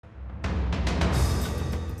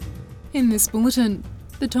In this bulletin,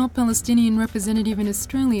 the top Palestinian representative in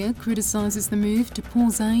Australia criticises the move to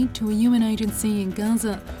pause aid to a UN agency in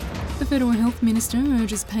Gaza. The Federal Health Minister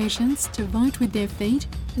urges patients to vote with their feet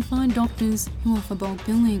and find doctors who offer bulk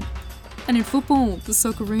billing. And in football, the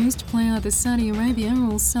Socceroos to play either Saudi Arabia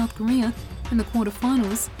or South Korea in the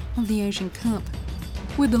quarterfinals of the Asian Cup.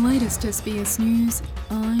 With the latest SBS News,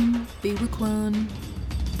 I'm Biwa Kwan.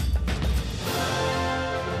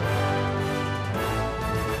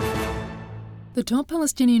 The top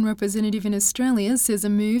Palestinian representative in Australia says a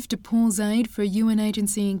move to pause aid for a UN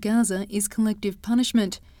agency in Gaza is collective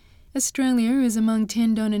punishment. Australia is among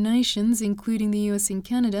 10 donor nations, including the US and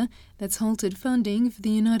Canada, that's halted funding for the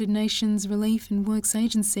United Nations Relief and Works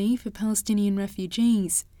Agency for Palestinian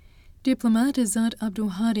refugees. Diplomat Azad Abdul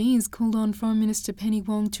Hadi has called on Foreign Minister Penny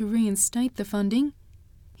Wong to reinstate the funding.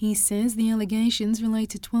 He says the allegations relate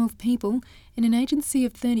to 12 people in an agency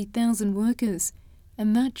of 30,000 workers,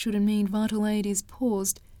 and that shouldn't mean vital aid is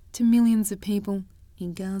paused to millions of people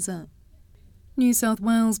in Gaza. New South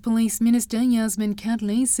Wales Police Minister Yasmin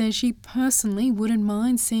Catley says she personally wouldn't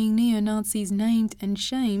mind seeing neo-Nazis named and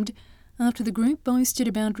shamed after the group boasted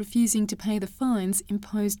about refusing to pay the fines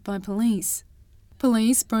imposed by police.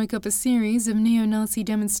 Police broke up a series of neo-Nazi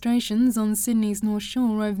demonstrations on Sydney's North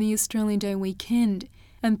Shore over the Australian Day weekend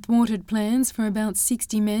and thwarted plans for about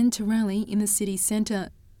 60 men to rally in the city centre.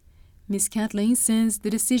 Ms Catley says the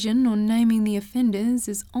decision on naming the offenders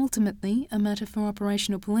is ultimately a matter for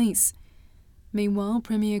operational police. Meanwhile,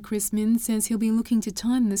 Premier Chris Minns says he'll be looking to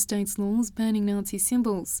tighten the state's laws banning Nazi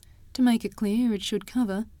symbols to make it clear it should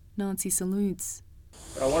cover Nazi salutes.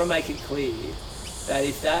 But I want to make it clear that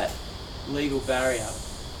if that legal barrier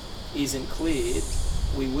isn't cleared,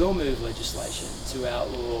 we will move legislation to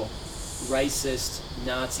outlaw racist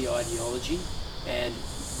Nazi ideology and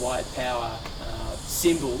white power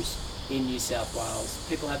symbols in New South Wales.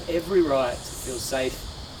 People have every right to feel safe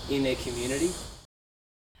in their community.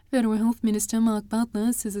 Federal Health Minister Mark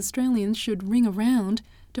Butler says Australians should ring around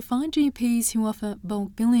to find GPs who offer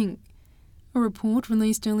bulk billing. A report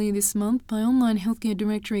released earlier this month by online healthcare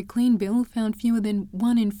directory CleanBill found fewer than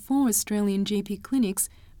 1 in 4 Australian GP clinics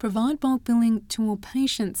provide bulk billing to all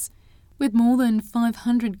patients, with more than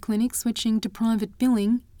 500 clinics switching to private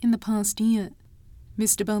billing in the past year.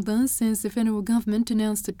 Mr Butler says the federal government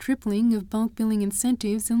announced a tripling of bulk billing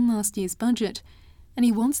incentives in last year's budget, and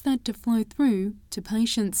he wants that to flow through to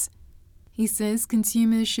patients. He says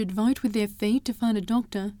consumers should vote with their feet to find a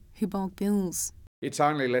doctor who bulk bills. It's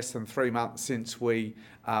only less than 3 months since we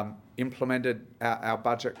implemented our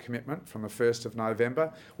budget commitment from the 1st of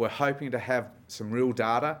November. We're hoping to have some real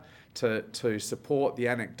data to support the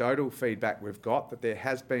anecdotal feedback we've got that there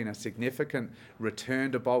has been a significant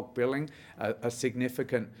return to bulk billing, a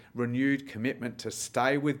significant renewed commitment to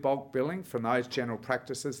stay with bulk billing from those general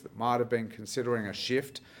practices that might have been considering a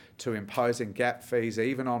shift to imposing gap fees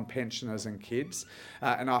even on pensioners and kids.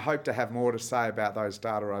 And I hope to have more to say about those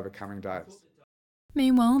data over coming days.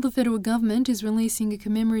 Meanwhile, the federal government is releasing a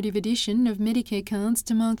commemorative edition of Medicare cards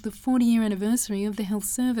to mark the 40-year anniversary of the health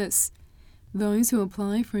service. Those who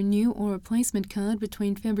apply for a new or replacement card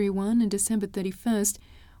between February 1 and December 31st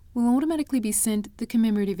will automatically be sent the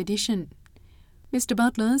commemorative edition. Mr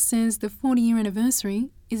Butler says the 40-year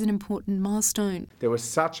anniversary is an important milestone. There was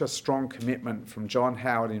such a strong commitment from John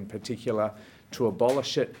Howard in particular to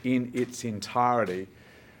abolish it in its entirety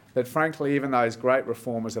that frankly even those great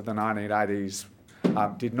reformers of the 1980s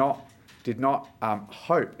did not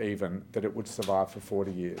hope even that it would survive for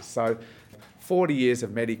 40 years. So 40 years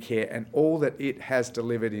of Medicare and all that it has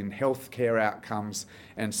delivered in healthcare outcomes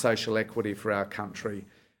and social equity for our country.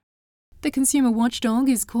 The consumer watchdog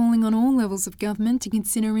is calling on all levels of government to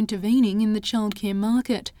consider intervening in the childcare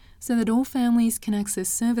market so that all families can access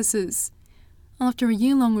services. After a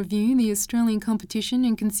year-long review, the Australian Competition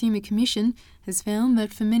and Consumer Commission has found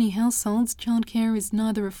that for many households, childcare is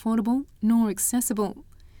neither affordable nor accessible.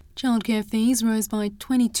 Childcare fees rose by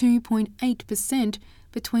 22.8%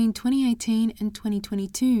 between 2018 and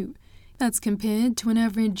 2022. That's compared to an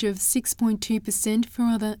average of 6.2% for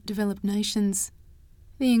other developed nations.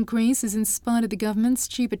 The increase is in spite of the government's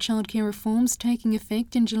cheaper childcare reforms taking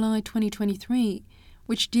effect in July 2023,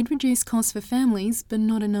 which did reduce costs for families but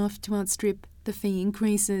not enough to outstrip the fee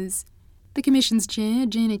increases. The Commission's chair,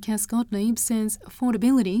 Gina Cass-Gottlieb, says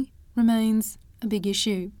affordability remains a big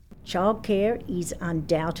issue. Childcare is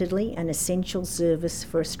undoubtedly an essential service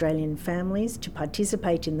for Australian families to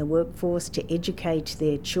participate in the workforce, to educate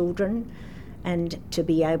their children and to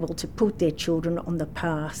be able to put their children on the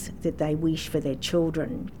path that they wish for their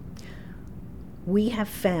children. We have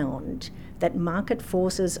found that market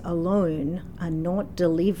forces alone are not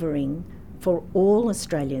delivering for all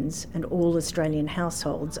Australians and all Australian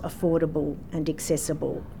households affordable and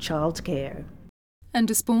accessible childcare. And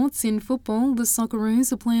to sports, in football, the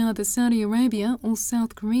Socceroos will play either Saudi Arabia or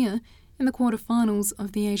South Korea in the quarterfinals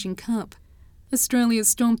of the Asian Cup. Australia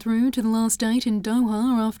stomped through to the last 8 in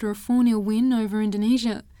Doha after a 4-0 win over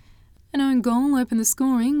Indonesia. An own goal opened the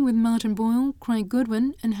scoring, with Martin Boyle, Craig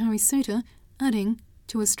Goodwin and Harry Suter adding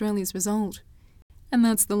to Australia's result. And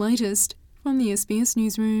that's the latest from the SBS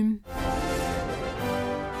Newsroom.